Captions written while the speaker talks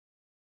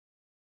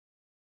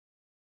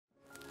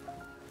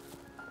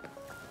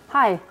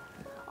Hi,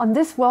 on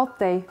this World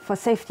Day for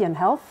Safety and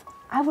Health,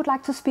 I would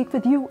like to speak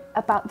with you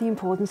about the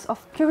importance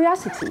of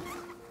curiosity.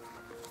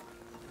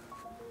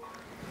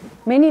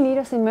 Many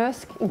leaders in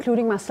Maersk,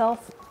 including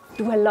myself,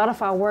 do a lot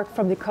of our work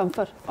from the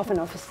comfort of an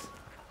office.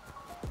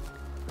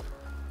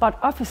 But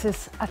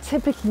offices are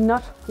typically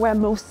not where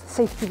most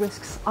safety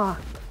risks are.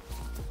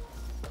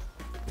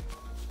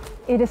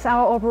 It is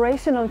our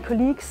operational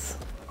colleagues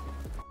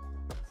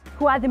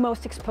who are the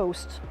most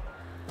exposed,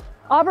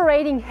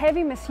 operating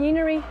heavy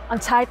machinery on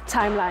tight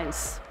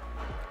timelines.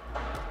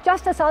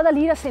 Just as other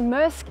leaders in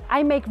Maersk,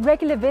 I make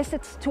regular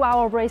visits to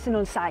our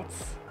operational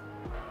sites.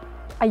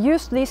 I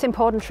use these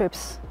important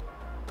trips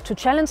to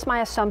challenge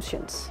my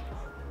assumptions.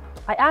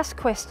 I ask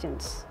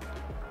questions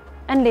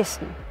and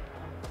listen.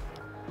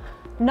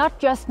 Not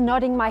just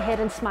nodding my head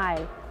and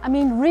smile, I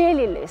mean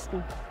really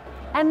listen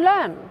and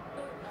learn.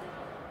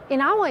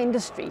 In our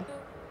industry,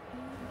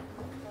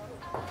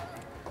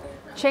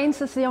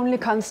 change is the only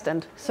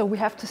constant, so we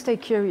have to stay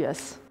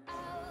curious,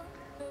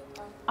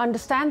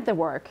 understand the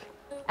work,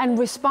 and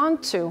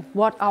respond to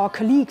what our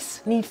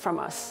colleagues need from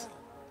us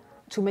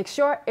to make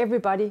sure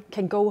everybody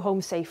can go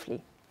home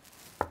safely.